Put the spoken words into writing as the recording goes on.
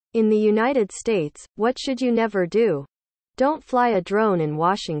In the United States, what should you never do? Don't fly a drone in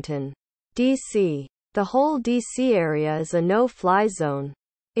Washington, D.C. The whole D.C. area is a no-fly zone.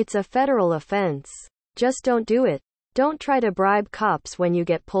 It's a federal offense. Just don't do it. Don't try to bribe cops when you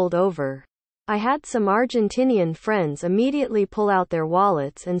get pulled over. I had some Argentinian friends immediately pull out their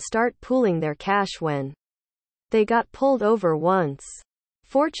wallets and start pooling their cash when they got pulled over once.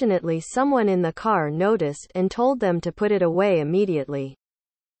 Fortunately, someone in the car noticed and told them to put it away immediately.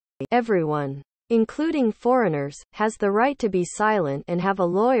 Everyone, including foreigners, has the right to be silent and have a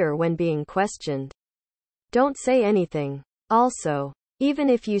lawyer when being questioned. Don't say anything. Also, even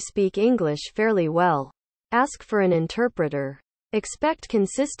if you speak English fairly well, ask for an interpreter. Expect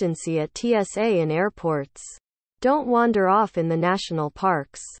consistency at TSA and airports. Don't wander off in the national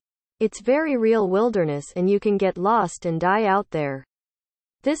parks. It's very real wilderness and you can get lost and die out there.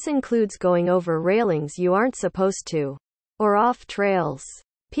 This includes going over railings you aren't supposed to, or off trails.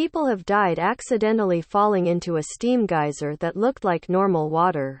 People have died accidentally falling into a steam geyser that looked like normal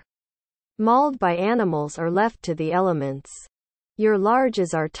water. Mauled by animals or left to the elements. Your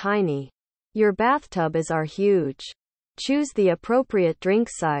larges are tiny. Your bathtub is are huge. Choose the appropriate drink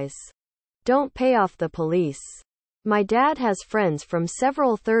size. Don't pay off the police. My dad has friends from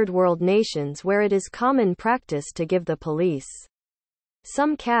several third world nations where it is common practice to give the police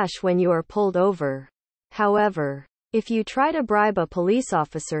some cash when you are pulled over. However, if you try to bribe a police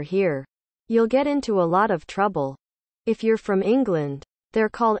officer here, you'll get into a lot of trouble. If you're from England, they're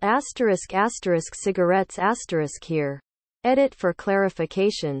called *** cigarettes * here. Edit for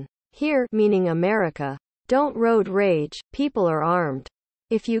clarification. Here, meaning America. Don't road rage, people are armed.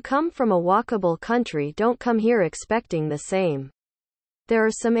 If you come from a walkable country, don't come here expecting the same. There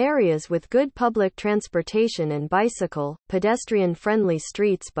are some areas with good public transportation and bicycle, pedestrian-friendly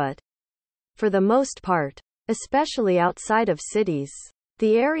streets, but for the most part, especially outside of cities,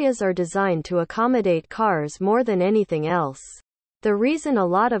 the areas are designed to accommodate cars more than anything else. The reason a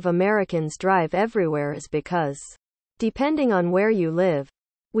lot of Americans drive everywhere is because, depending on where you live,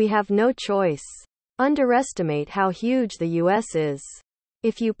 we have no choice. Underestimate how huge the U.S. is.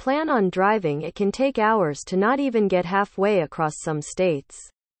 If you plan on driving, it can take hours to not even get halfway across some states.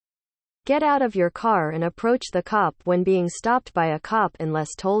 Get out of your car and approach the cop when being stopped by a cop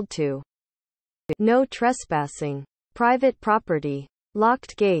unless told to. No trespassing. Private property.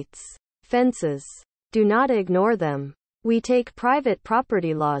 Locked gates. Fences. Do not ignore them. We take private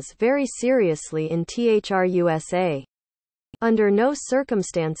property laws very seriously in THRUSA. Under no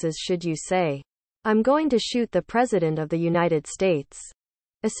circumstances should you say, "I'm going to shoot the President of the United States."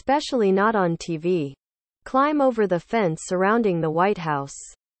 Especially not on TV. Climb over the fence surrounding the White House.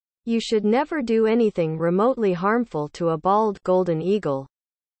 You should never do anything remotely harmful to a bald golden eagle.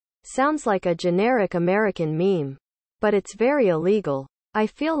 Sounds like a generic American meme. But it's very illegal. I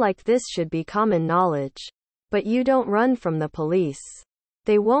feel like this should be common knowledge. But you don't run from the police.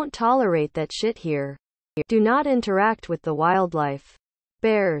 They won't tolerate that shit here. Do not interact with the wildlife.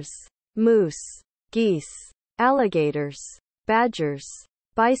 Bears, moose, geese, alligators, badgers,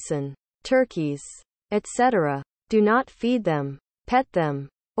 bison, turkeys, etc. Do not feed them, pet them,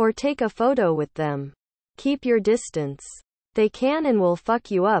 or take a photo with them. Keep your distance. They can and will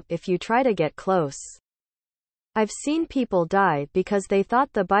fuck you up if you try to get close. I've seen people die because they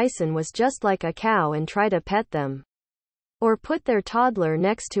thought the bison was just like a cow and try to pet them. Or put their toddler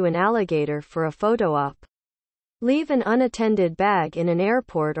next to an alligator for a photo op. Leave an unattended bag in an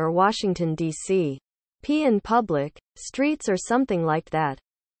airport or Washington, D.C. Pee in public streets or something like that.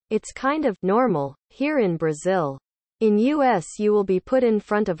 It's kind of normal here in Brazil. In US you will be put in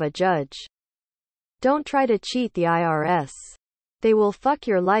front of a judge. Don't try to cheat the IRS. They will fuck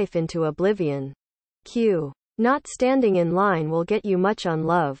your life into oblivion. Q. Not standing in line will get you much on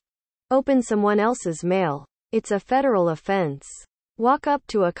love. Open someone else's mail. It's a federal offense. Walk up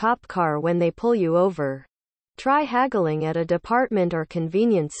to a cop car when they pull you over. Try haggling at a department or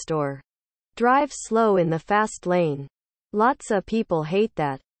convenience store. Drive slow in the fast lane. Lots of people hate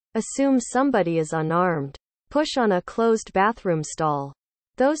that. Assume somebody is unarmed. Push on a closed bathroom stall.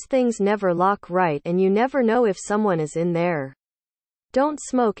 Those things never lock right and you never know if someone is in there. Don't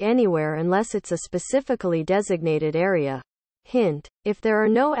smoke anywhere unless it's a specifically designated area. Hint, if there are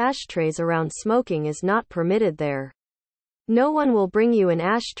no ashtrays around, smoking is not permitted there. No one will bring you an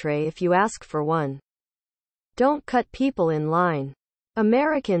ashtray if you ask for one. Don't cut people in line.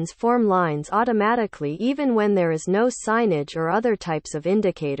 Americans form lines automatically even when there is no signage or other types of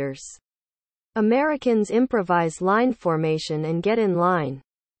indicators. Americans improvise line formation and get in line,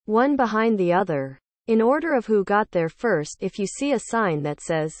 one behind the other, in order of who got there first. If you see a sign that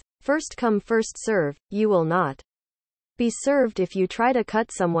says, "First come, first serve," you will not Be served if you try to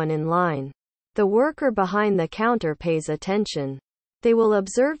cut someone in line. The worker behind the counter pays attention. They will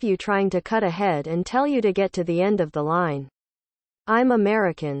observe you trying to cut ahead and tell you to get to the end of the line. I'm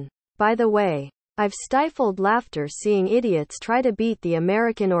American. By the way, I've stifled laughter seeing idiots try to beat the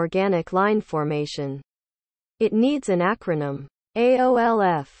American Organic Line Formation. It needs an acronym.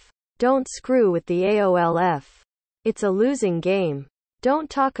 AOLF. Don't screw with the AOLF. It's a losing game. Don't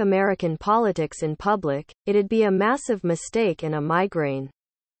talk American politics in public, it'd be a massive mistake and a migraine.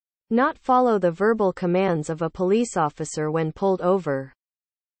 Not follow the verbal commands of a police officer when pulled over.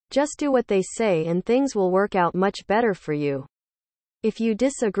 Just do what they say and things will work out much better for you. If you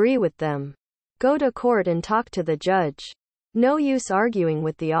disagree with them, go to court and talk to the judge. No use arguing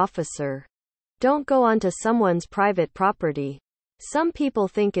with the officer. Don't go onto someone's private property. Some people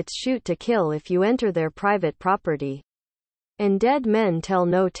think it's shoot to kill if you enter their private property. And dead men tell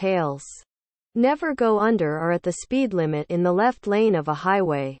no tales. Never go under or at the speed limit in the left lane of a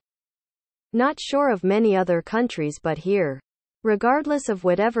highway. Not sure of many other countries, but here, regardless of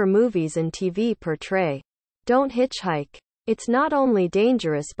whatever movies and TV portray, don't hitchhike. It's not only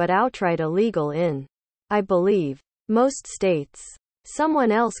dangerous but outright illegal in, I believe, most states.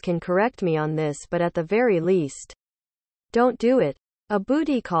 Someone else can correct me on this, but at the very least, don't do it. A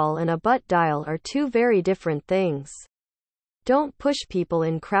booty call and a butt dial are two very different things. Don't push people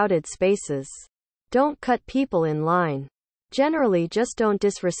in crowded spaces. Don't cut people in line. Generally, just don't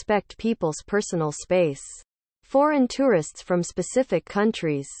disrespect people's personal space. Foreign tourists from specific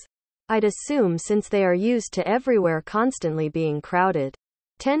countries, I'd assume since they are used to everywhere constantly being crowded,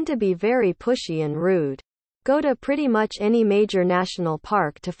 tend to be very pushy and rude. Go to pretty much any major national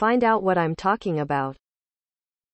park to find out what I'm talking about.